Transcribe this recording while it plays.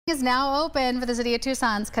Is now open for the City of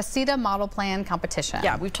Tucson's Casita model plan competition.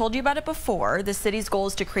 Yeah, we've told you about it before. The city's goal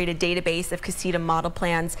is to create a database of Casita model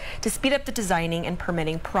plans to speed up the designing and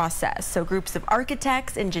permitting process. So groups of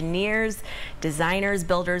architects, engineers, designers,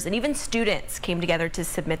 builders, and even students came together to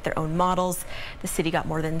submit their own models. The city got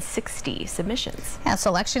more than 60 submissions. A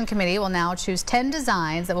selection committee will now choose 10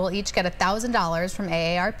 designs that will each get $1,000 from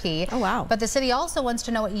AARP. Oh, wow. But the city also wants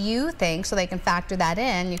to know what you think so they can factor that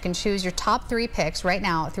in. You can choose your top 3 picks right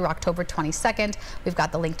now through October 22nd. We've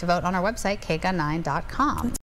got the link to vote on our website, kgun9.com.